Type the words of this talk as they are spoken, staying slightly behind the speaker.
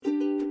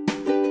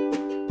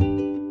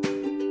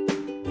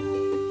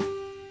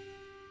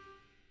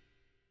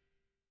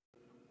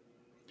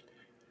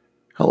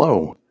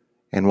Hello,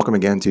 and welcome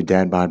again to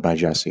Dad Bod by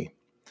Jesse.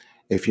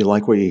 If you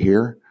like what you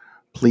hear,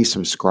 please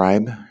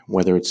subscribe,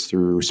 whether it's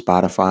through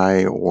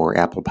Spotify or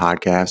Apple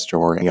Podcast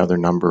or any other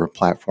number of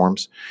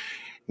platforms.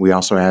 We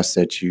also ask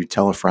that you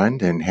tell a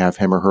friend and have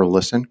him or her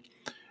listen.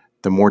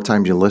 The more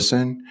times you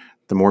listen,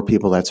 the more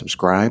people that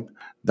subscribe,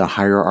 the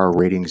higher our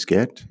ratings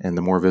get and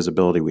the more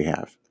visibility we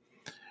have.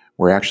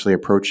 We're actually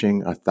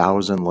approaching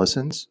 1,000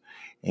 listens,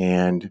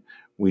 and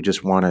we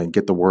just want to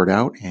get the word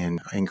out and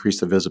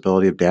increase the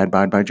visibility of Dad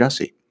Bod by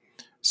Jesse.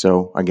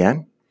 So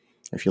again,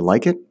 if you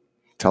like it,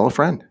 tell a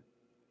friend.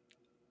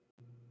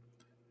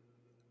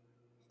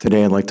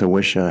 Today, I'd like to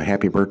wish a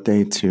happy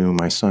birthday to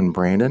my son,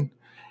 Brandon.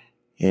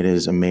 It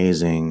is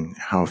amazing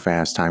how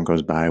fast time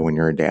goes by when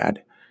you're a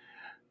dad.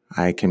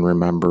 I can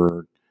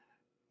remember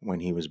when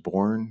he was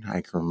born.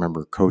 I can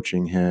remember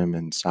coaching him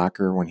in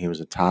soccer when he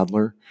was a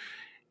toddler.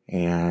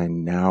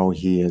 And now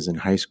he is in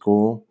high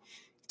school,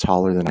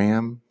 taller than I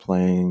am,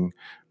 playing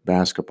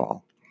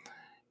basketball.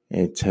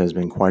 It has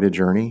been quite a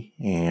journey,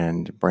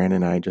 and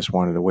Brandon, I just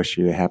wanted to wish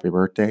you a happy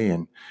birthday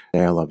and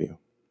say I love you.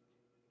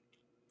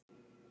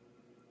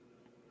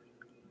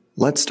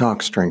 Let's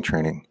talk strength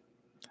training.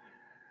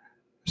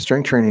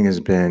 Strength training has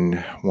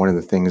been one of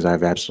the things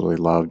I've absolutely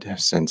loved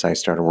since I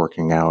started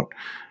working out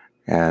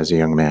as a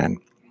young man.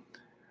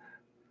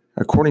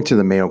 According to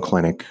the Mayo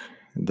Clinic,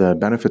 the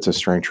benefits of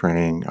strength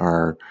training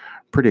are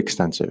pretty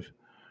extensive.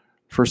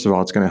 First of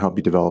all, it's going to help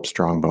you develop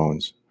strong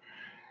bones.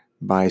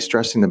 By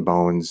stressing the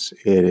bones,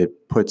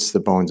 it puts the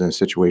bones in a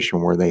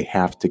situation where they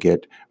have to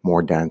get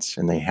more dense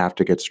and they have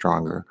to get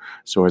stronger.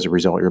 So as a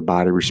result, your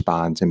body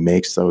responds and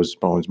makes those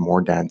bones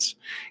more dense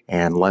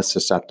and less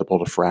susceptible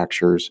to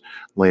fractures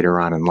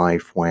later on in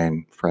life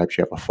when perhaps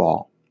you have a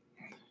fall.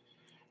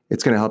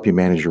 It's going to help you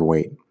manage your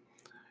weight.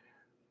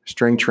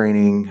 Strength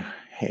training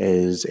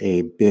is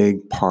a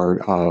big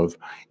part of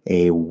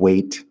a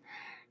weight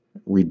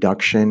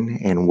reduction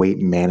and weight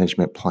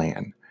management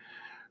plan.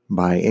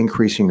 By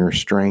increasing your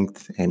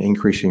strength and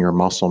increasing your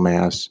muscle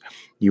mass,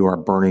 you are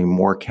burning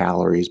more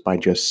calories by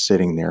just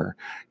sitting there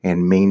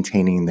and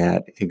maintaining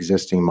that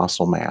existing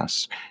muscle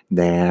mass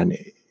than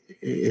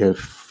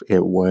if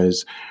it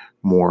was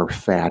more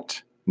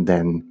fat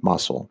than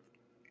muscle.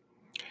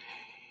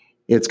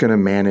 It's going to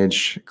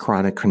manage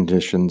chronic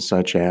conditions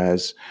such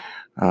as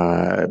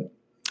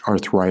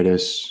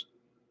arthritis,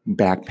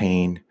 back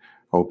pain,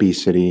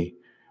 obesity,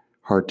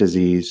 heart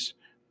disease,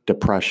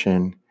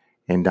 depression,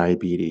 and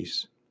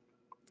diabetes.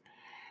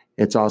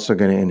 It's also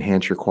going to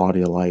enhance your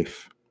quality of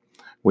life,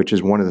 which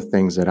is one of the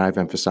things that I've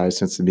emphasized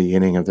since the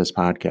beginning of this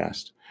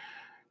podcast,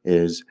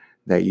 is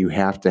that you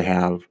have to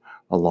have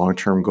a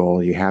long-term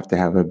goal. You have to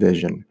have a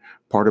vision.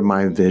 Part of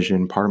my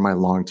vision, part of my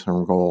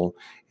long-term goal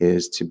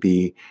is to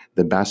be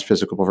the best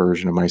physical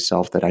version of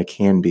myself that I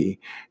can be,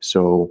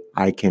 so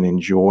I can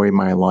enjoy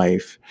my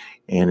life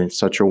and in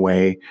such a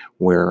way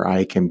where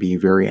I can be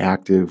very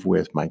active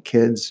with my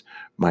kids,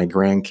 my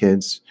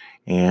grandkids,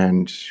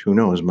 and who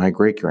knows, my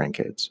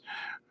great-grandkids.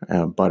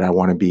 But I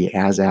want to be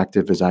as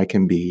active as I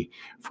can be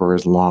for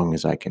as long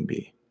as I can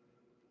be.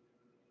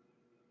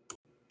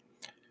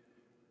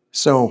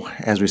 So,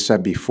 as we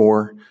said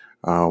before,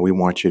 we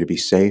want you to be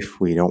safe.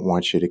 We don't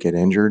want you to get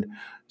injured.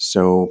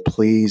 So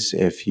please,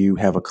 if you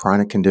have a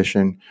chronic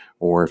condition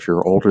or if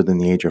you're older than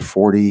the age of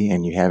 40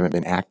 and you haven't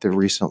been active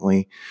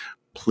recently,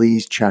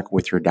 please check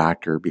with your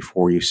doctor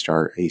before you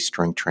start a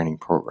strength training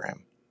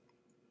program.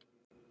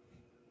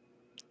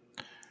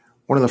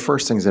 One of the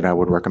first things that I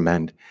would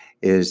recommend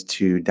is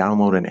to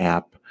download an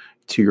app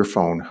to your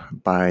phone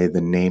by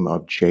the name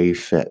of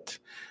JFit.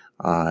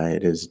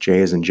 It is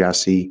J as in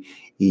Jesse,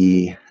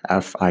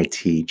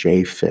 E-F-I-T,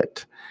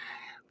 JFit.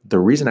 The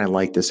reason I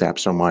like this app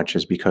so much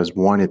is because,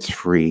 one, it's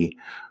free.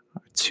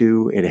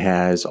 Two, it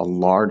has a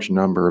large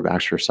number of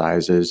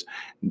exercises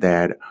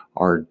that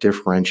are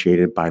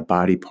differentiated by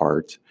body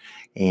part.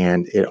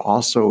 And it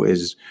also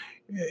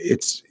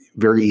it's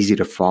very easy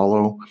to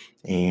follow,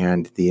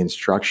 and the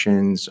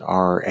instructions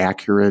are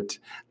accurate.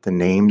 The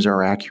names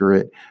are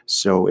accurate.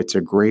 So it's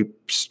a great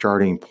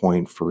starting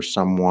point for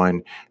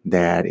someone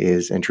that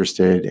is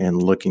interested in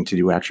looking to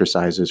do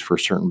exercises for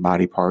certain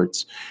body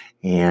parts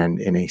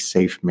and in a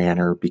safe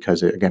manner,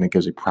 because it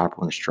gives you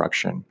proper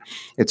instruction.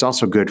 It's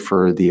also good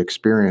for the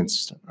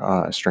experienced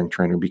strength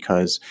trainer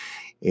because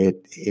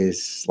it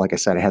is, like I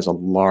said, it has a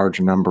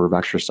large number of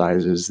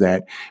exercises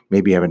that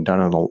maybe you haven't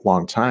done in a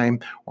long time,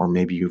 or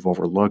maybe you've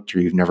overlooked or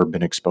you've never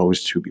been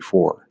exposed to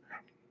before.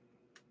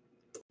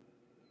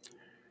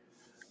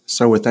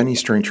 So with any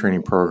strength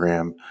training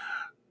program,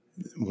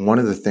 one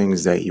of the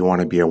things that you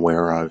want to be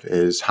aware of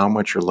is how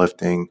much you're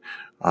lifting,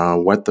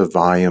 what the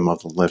volume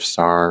of the lifts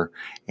are,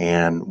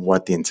 and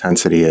what the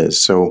intensity is.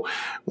 So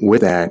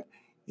with that,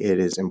 it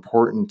is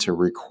important to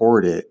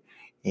record it.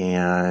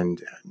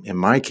 And in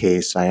my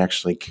case, I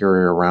actually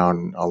carry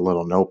around a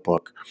little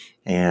notebook.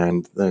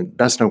 And the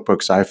best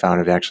notebooks I found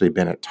have actually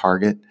been at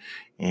Target.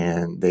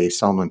 And they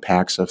sell them in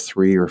packs of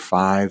 3 or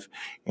 5.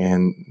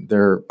 And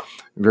they're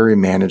very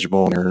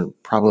manageable. They're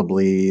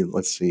probably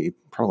like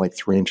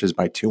 3 inches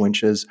by 2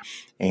 inches.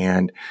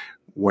 And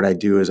what I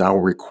do is I'll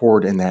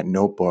record in that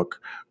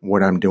notebook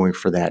what I'm doing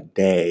for that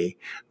day,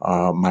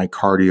 my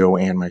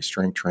cardio and my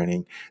strength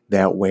training.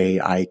 That way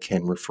I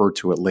can refer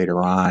to it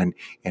later on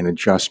and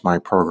adjust my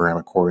program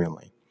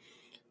accordingly.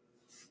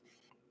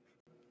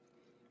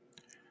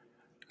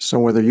 So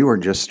whether you are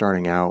just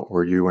starting out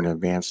or you're an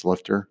advanced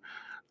lifter,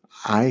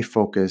 I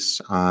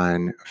focus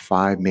on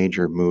 5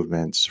 major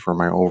movements for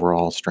my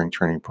overall strength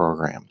training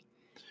program.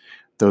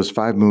 Those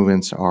 5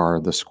 movements are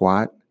the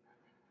squat,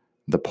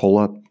 the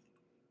pull-up,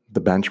 the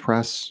bench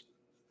press,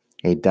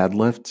 a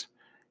deadlift,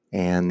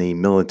 and the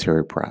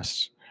military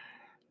press.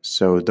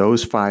 So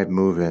those 5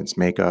 movements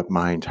make up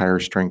my entire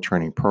strength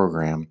training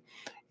program,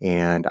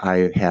 and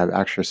I have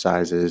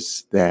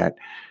exercises that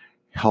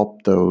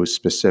help those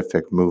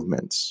specific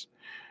movements.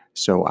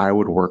 So I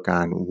would work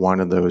on one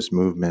of those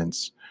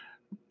movements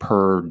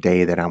per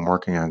day that I'm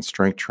working on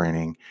strength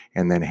training,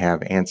 and then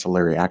have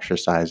ancillary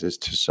exercises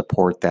to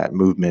support that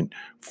movement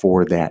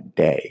for that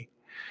day.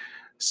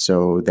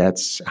 So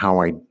that's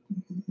how I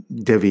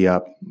divvy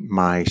up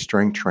my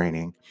strength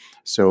training.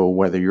 So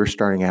whether you're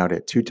starting out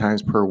at 2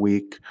 times per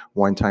week,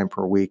 1 time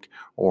per week,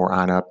 or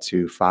on up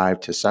to 5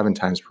 to 7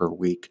 times per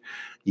week,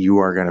 you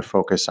are going to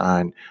focus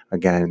on,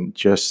 again,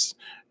 just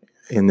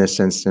in this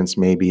instance,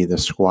 maybe the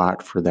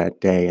squat for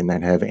that day, and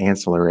then have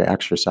ancillary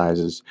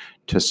exercises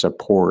to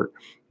support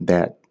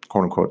that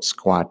quote unquote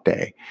squat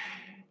day.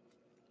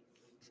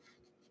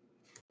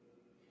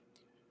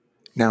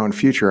 Now, in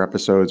future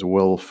episodes,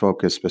 we'll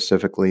focus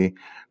specifically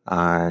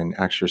on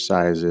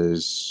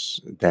exercises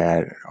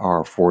that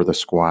are for the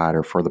squat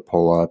or for the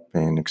pull-up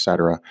and et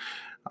cetera.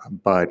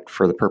 But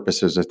for the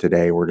purposes of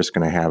today, we're just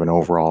going to have an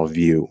overall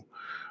view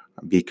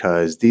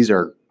because these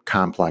are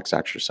complex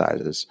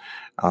exercises.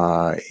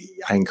 I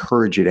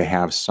encourage you to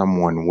have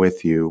someone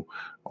with you,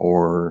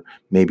 or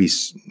maybe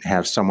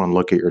have someone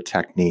look at your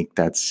technique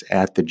that's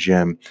at the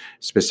gym,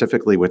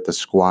 specifically with the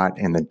squat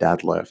and the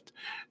deadlift.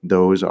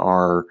 Those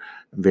are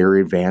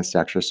very advanced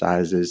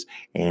exercises,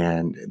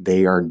 and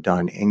they are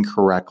done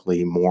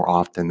incorrectly more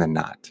often than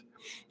not.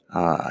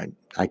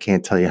 I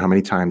can't tell you how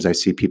many times I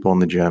see people in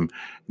the gym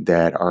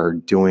that are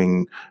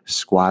doing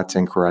squats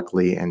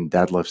incorrectly and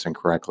deadlifts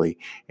incorrectly,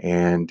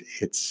 and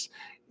it's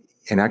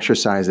an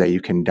exercise that you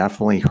can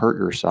definitely hurt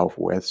yourself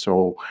with.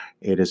 So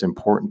it is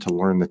important to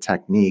learn the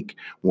technique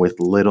with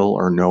little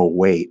or no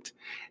weight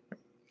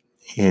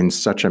in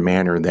such a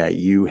manner that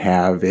you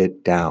have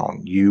it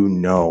down. You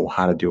know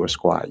how to do a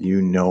squat.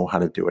 You know how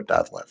to do a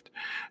deadlift.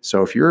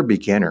 So if you're a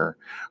beginner,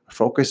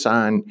 focus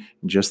on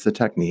just the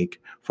technique.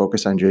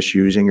 Focus on just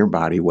using your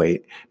body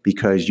weight,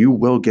 because you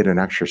will get an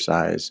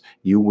exercise.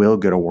 You will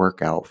get a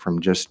workout from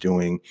just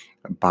doing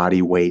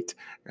body weight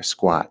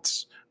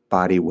squats,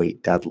 body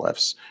weight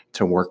deadlifts,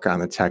 to work on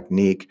the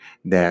technique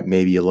that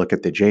maybe you look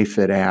at the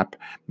JFit app,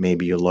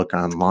 maybe you look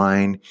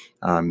online,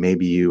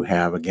 maybe you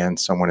have, again,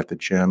 someone at the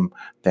gym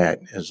that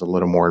is a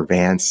little more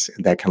advanced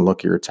that can look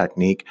at your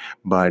technique.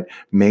 But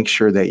make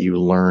sure that you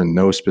learn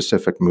those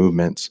specific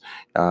movements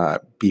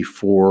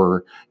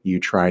before you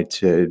try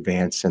to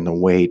advance in the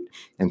weight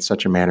in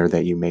such a manner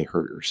that you may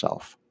hurt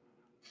yourself.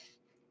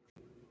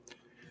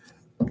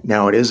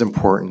 Now, it is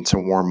important to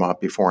warm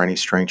up before any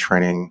strength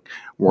training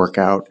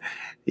workout.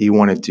 You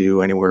want to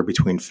do anywhere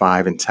between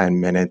 5 and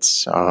 10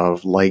 minutes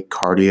of light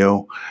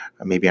cardio,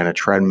 maybe on a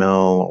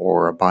treadmill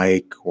or a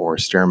bike or a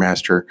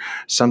Stairmaster,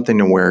 something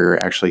to where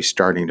you're actually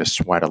starting to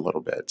sweat a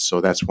little bit. So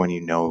that's when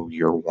you know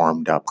you're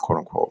warmed up, quote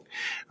unquote,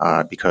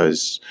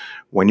 because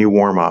when you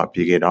warm up,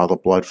 you get all the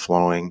blood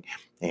flowing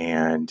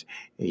and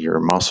your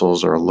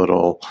muscles are a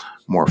little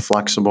more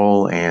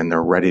flexible and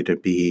they're ready to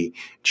be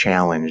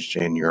challenged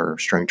in your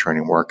strength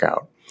training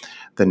workout.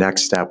 The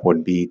next step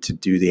would be to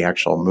do the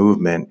actual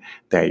movement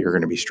that you're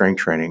going to be strength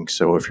training.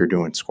 So if you're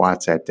doing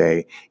squats that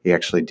day, you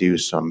actually do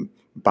some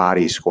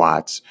body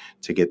squats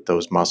to get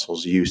those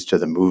muscles used to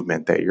the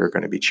movement that you're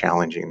going to be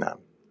challenging them.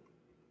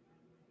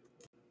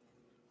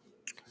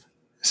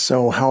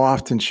 So how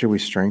often should we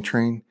strength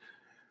train?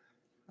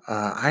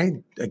 I,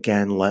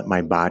 again, let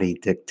my body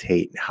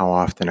dictate how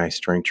often I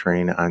strength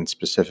train on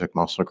specific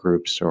muscle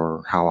groups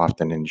or how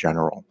often in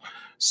general.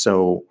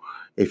 So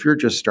if you're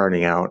just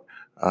starting out,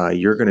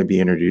 you're going to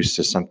be introduced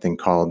to something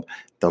called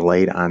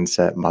delayed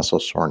onset muscle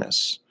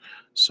soreness.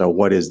 So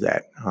what is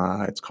that?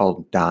 It's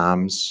called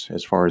DOMS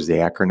as far as the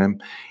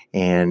acronym.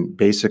 And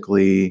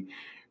basically,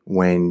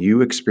 when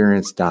you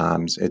experience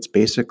DOMS, it's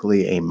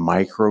basically a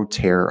micro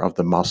tear of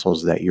the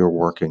muscles that you're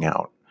working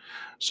out.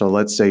 So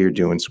let's say you're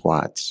doing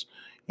squats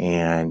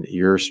and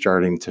you're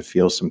starting to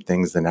feel some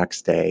things the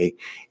next day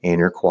in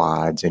your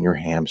quads and your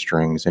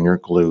hamstrings and your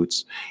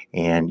glutes,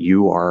 and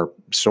you are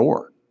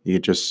sore.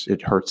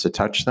 It hurts to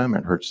touch them.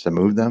 It hurts to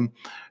move them.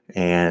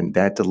 And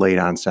that delayed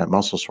onset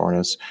muscle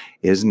soreness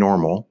is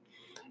normal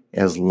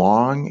as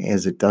long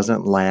as it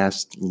doesn't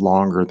last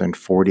longer than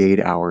 48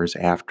 hours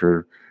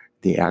after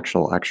the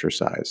actual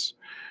exercise.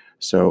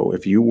 So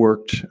if you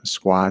worked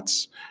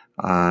squats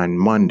on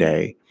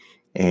Monday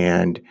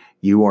and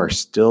you are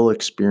still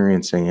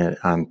experiencing it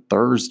on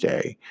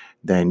Thursday,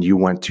 then you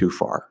went too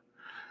far.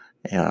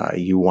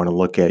 You want to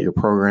look at your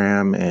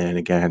program and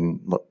again,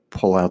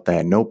 pull out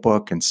that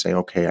notebook and say,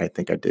 okay, I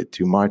think I did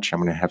too much. I'm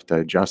going to have to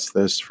adjust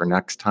this for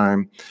next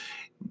time.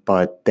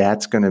 But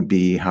that's going to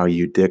be how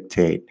you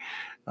dictate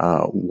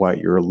what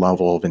your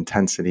level of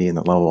intensity and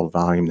the level of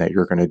volume that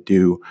you're going to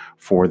do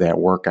for that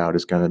workout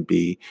is going to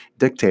be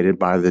dictated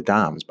by the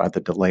DOMS, by the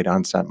delayed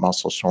onset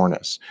muscle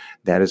soreness.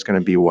 That is going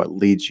to be what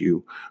leads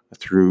you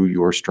through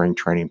your strength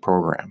training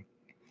program.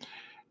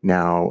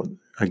 Now,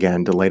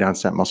 again, delayed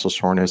onset muscle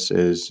soreness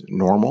is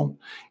normal,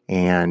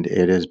 and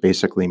it is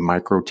basically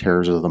micro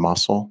tears of the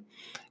muscle.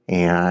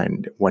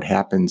 And what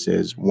happens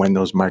is when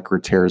those micro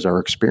tears are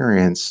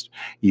experienced,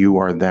 you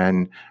are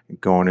then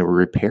going to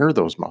repair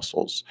those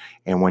muscles.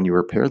 And when you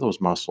repair those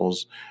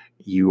muscles,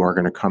 you are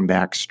going to come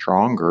back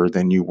stronger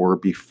than you were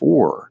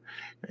before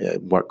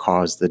what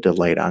caused the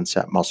delayed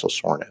onset muscle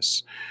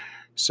soreness.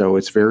 So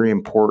it's very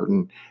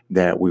important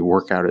that we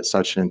work out at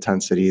such an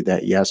intensity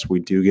that, yes, we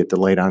do get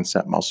delayed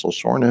onset muscle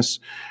soreness,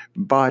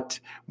 but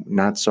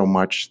not so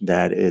much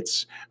that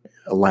it's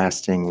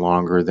lasting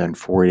longer than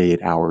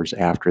 48 hours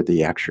after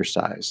the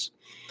exercise.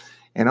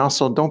 And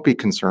also, don't be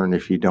concerned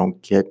if you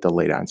don't get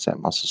delayed onset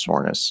muscle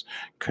soreness,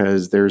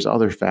 because there's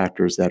other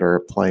factors that are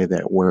at play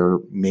that where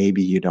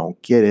maybe you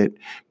don't get it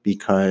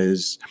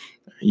because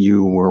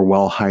you were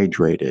well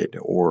hydrated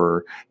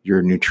or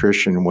your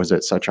nutrition was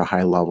at such a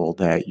high level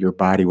that your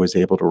body was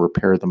able to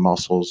repair the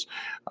muscles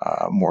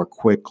more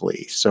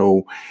quickly.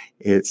 So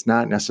it's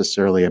not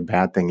necessarily a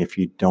bad thing if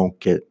you don't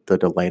get the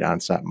delayed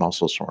onset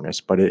muscle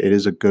soreness, but it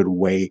is a good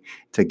way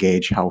to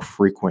gauge how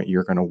frequent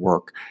you're going to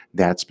work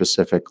that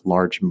specific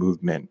large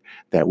movement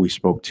that we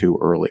spoke to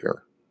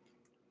earlier.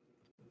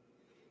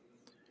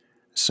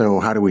 So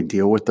how do we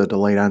deal with the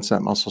delayed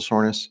onset muscle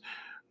soreness?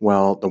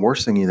 Well, the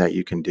worst thing that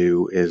you can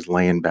do is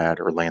lay in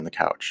bed or lay on the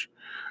couch.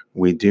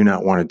 We do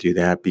not want to do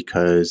that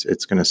because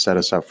it's going to set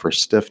us up for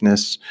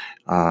stiffness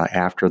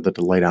after the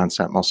delayed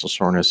onset muscle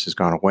soreness has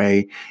gone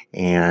away.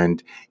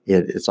 And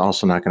it's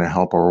also not going to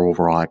help our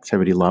overall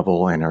activity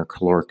level and our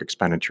caloric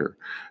expenditure.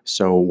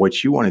 So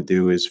what you want to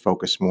do is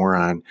focus more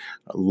on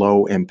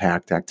low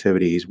impact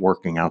activities,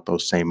 working out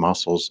those same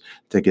muscles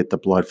to get the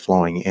blood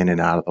flowing in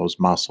and out of those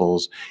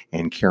muscles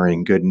and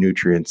carrying good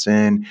nutrients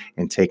in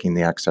and taking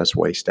the excess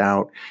waste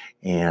out.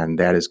 And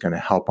that is going to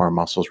help our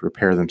muscles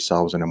repair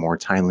themselves in a more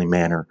timely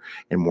manner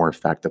and more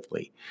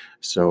effectively.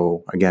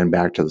 So again,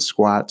 back to the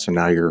squat. So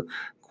now your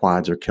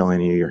quads are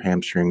killing you, your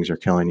hamstrings are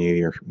killing you,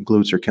 your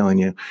glutes are killing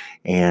you,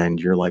 and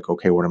you're like,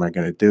 okay, what am I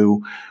going to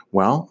do?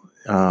 Well,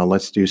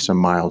 let's do some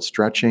mild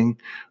stretching.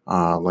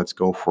 Let's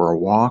go for a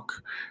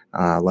walk.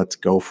 Let's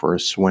go for a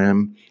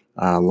swim.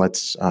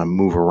 Let's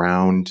move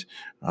around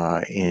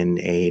in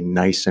a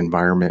nice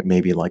environment,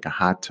 maybe like a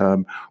hot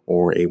tub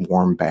or a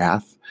warm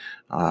bath.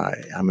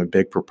 I'm a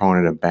big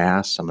proponent of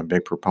baths. I'm a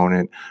big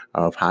proponent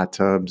of hot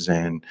tubs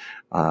and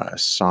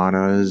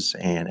saunas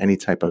and any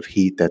type of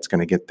heat that's going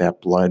to get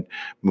that blood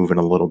moving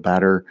a little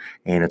better.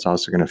 And it's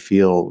also going to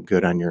feel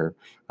good on your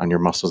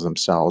muscles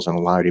themselves and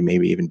allow you to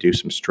maybe even do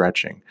some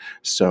stretching.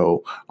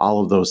 So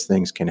all of those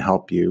things can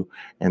help you.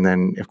 And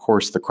then, of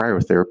course, the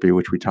cryotherapy,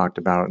 which we talked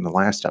about in the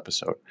last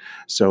episode.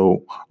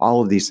 So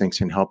all of these things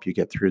can help you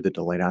get through the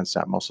delayed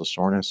onset muscle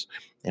soreness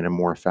in a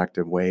more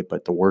effective way.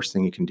 But the worst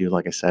thing you can do,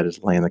 like I said,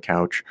 is lay on the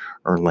couch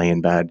or lay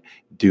in bed.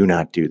 Do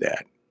not do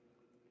that.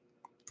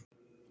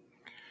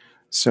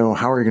 So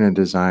how are you going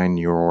to design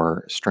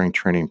your strength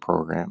training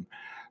program?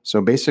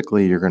 So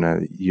basically, you're going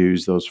to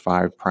use those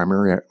 5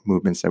 primary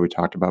movements that we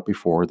talked about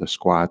before: the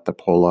squat, the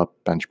pull-up,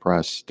 bench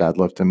press,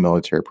 deadlift, and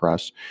military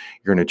press.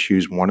 You're going to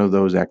choose one of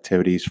those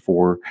activities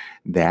for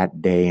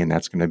that day, and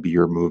that's going to be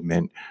your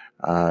movement,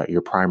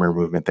 your primary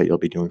movement that you'll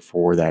be doing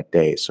for that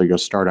day. So you'll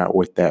start out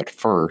with that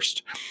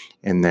first,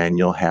 and then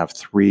you'll have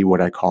 3 what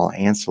I call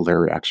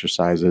ancillary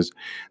exercises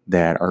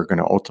that are going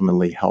to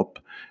ultimately help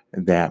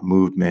that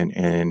movement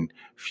in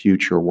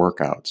future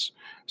workouts.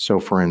 So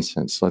for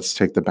instance, let's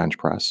take the bench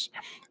press.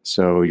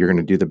 So you're going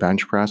to do the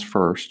bench press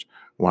first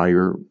while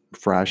you're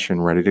fresh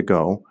and ready to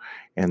go.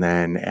 And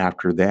then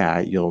after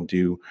that, you'll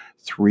do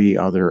 3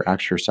 other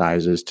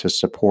exercises to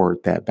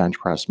support that bench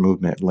press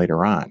movement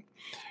later on.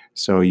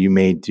 So you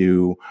may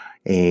do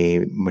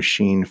a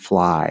machine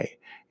fly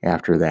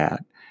after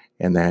that.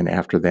 And then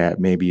after that,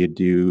 maybe you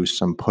do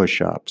some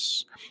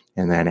push-ups.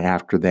 And then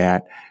after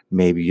that,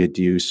 maybe you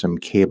do some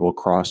cable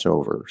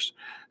crossovers.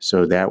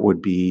 So that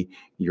would be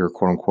your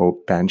quote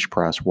unquote bench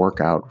press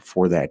workout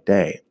for that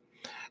day.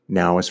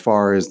 Now, as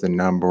far as the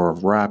number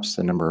of reps,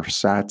 the number of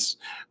sets,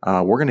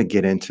 we're going to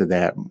get into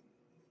that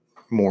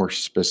more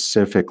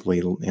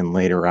specifically in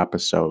later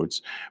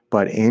episodes.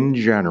 But in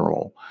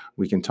general,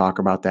 we can talk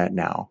about that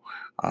now.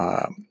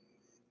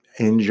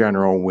 In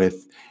general,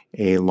 with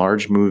a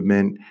large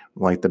movement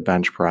like the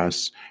bench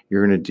press,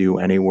 you're going to do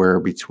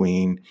anywhere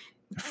between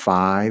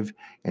 5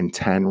 and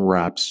 10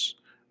 reps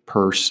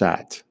per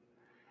set.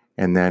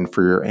 And then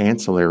for your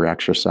ancillary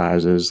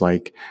exercises,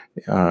 like,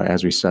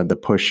 as we said, the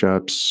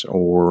push-ups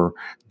or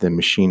the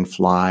machine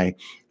fly,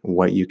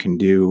 what you can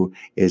do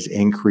is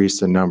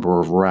increase the number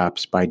of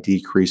reps by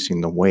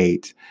decreasing the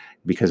weight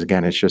because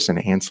again, it's just an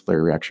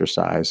ancillary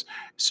exercise.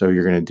 So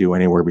you're going to do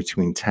anywhere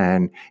between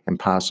 10 and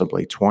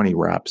possibly 20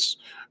 reps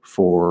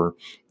for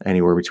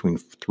anywhere between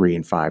 3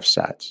 and 5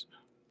 sets.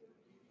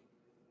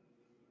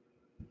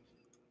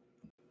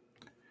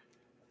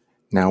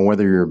 Now,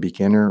 whether you're a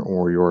beginner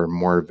or you're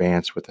more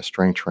advanced with the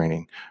strength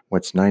training,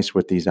 what's nice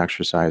with these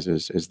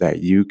exercises is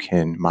that you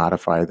can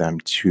modify them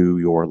to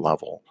your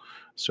level.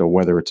 So,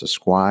 whether it's a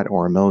squat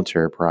or a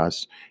military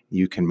press,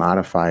 you can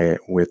modify it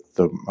with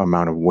the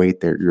amount of weight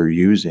that you're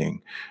using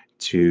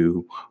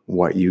to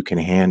what you can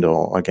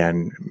handle.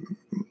 Again,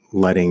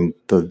 letting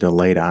the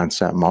delayed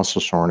onset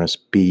muscle soreness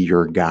be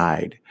your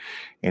guide.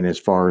 And as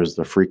far as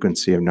the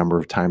frequency of number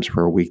of times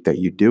per week that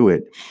you do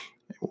it,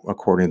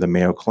 according to the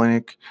Mayo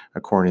Clinic,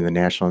 according to the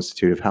National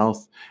Institute of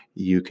Health,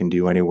 you can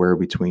do anywhere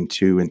between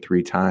 2 and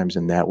 3 times,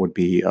 and that would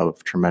be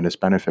of tremendous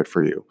benefit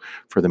for you.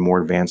 For the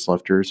more advanced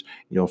lifters,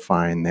 you'll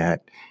find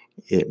that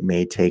it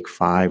may take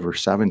 5 or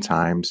 7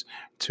 times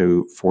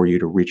for you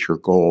to reach your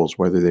goals,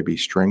 whether they be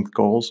strength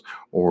goals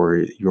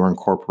or you're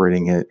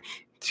incorporating it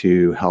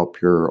to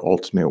help your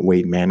ultimate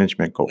weight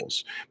management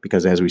goals.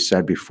 Because as we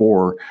said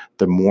before,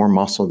 the more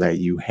muscle that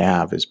you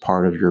have as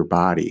part of your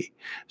body,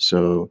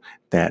 so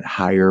that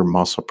higher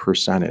muscle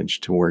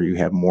percentage to where you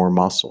have more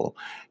muscle,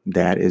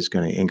 that is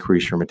going to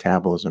increase your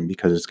metabolism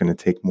because it's going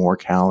to take more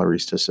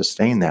calories to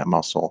sustain that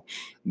muscle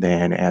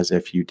than as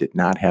if you did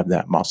not have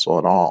that muscle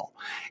at all.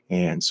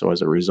 And so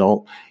as a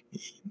result,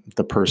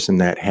 the person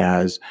that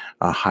has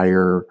a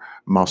higher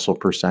muscle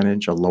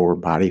percentage, a lower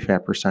body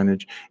fat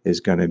percentage, is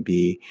going to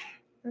be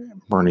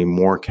burning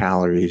more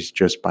calories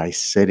just by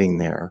sitting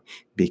there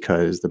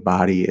because the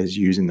body is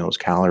using those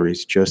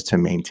calories just to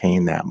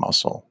maintain that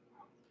muscle.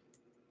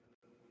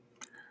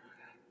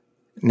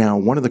 Now,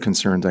 one of the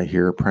concerns I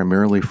hear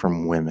primarily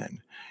from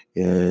women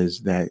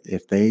is that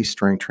if they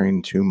strength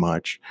train too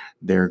much,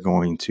 they're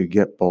going to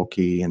get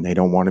bulky and they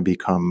don't want to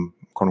become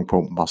quote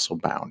unquote muscle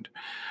bound.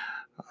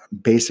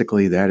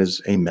 Basically, that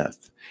is a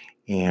myth.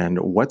 And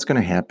what's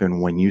going to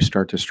happen when you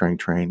start to strength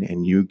train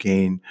and you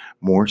gain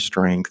more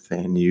strength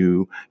and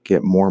you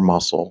get more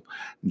muscle,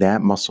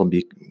 that muscle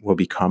will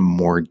become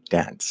more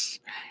dense.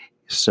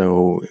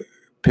 So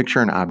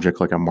picture an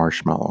object like a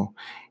marshmallow.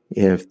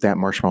 If that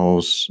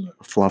marshmallow's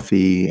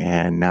fluffy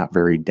and not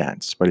very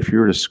dense, but if you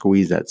were to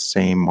squeeze that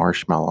same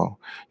marshmallow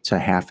to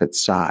half its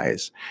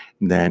size,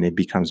 then it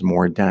becomes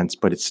more dense,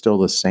 but it's still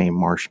the same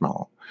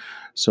marshmallow.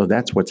 So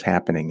that's what's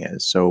happening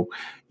is. So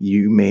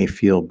you may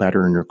feel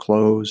better in your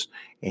clothes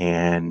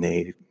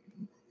and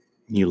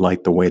you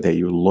like the way that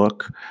you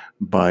look,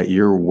 but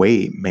your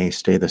weight may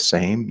stay the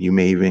same. You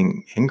may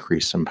even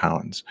increase some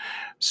pounds.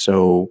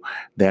 So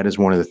that is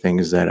one of the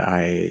things that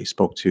I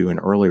spoke to in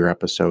earlier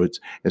episodes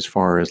as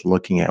far as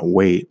looking at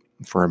weight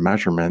for a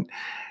measurement.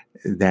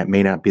 That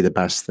may not be the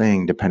best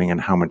thing depending on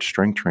how much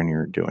strength training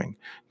you're doing,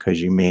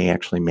 because you may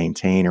actually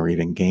maintain or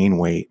even gain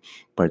weight,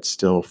 but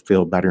still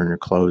feel better in your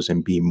clothes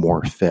and be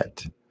more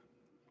fit.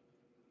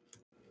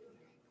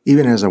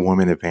 Even as a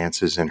woman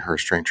advances in her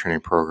strength training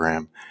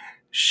program,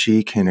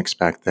 she can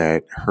expect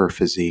that her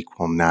physique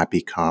will not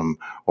become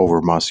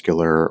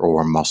overmuscular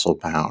or muscle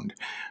bound.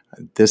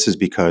 This is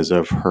because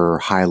of her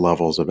high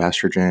levels of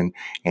estrogen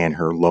and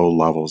her low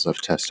levels of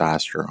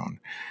testosterone.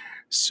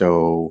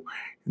 So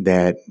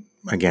that,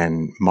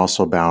 again,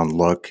 muscle bound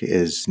look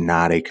is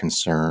not a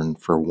concern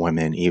for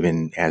women,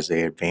 even as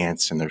they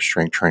advance in their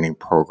strength training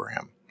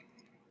program.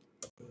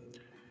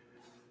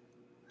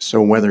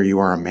 So whether you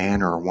are a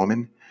man or a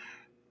woman,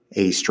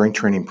 a strength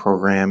training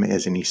program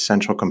is an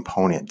essential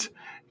component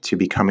to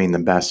becoming the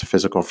best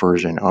physical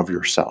version of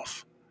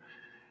yourself.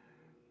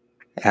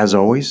 As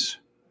always,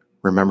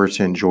 remember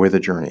to enjoy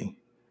the journey.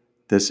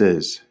 This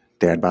is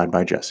Dad Bod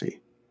by Jesse.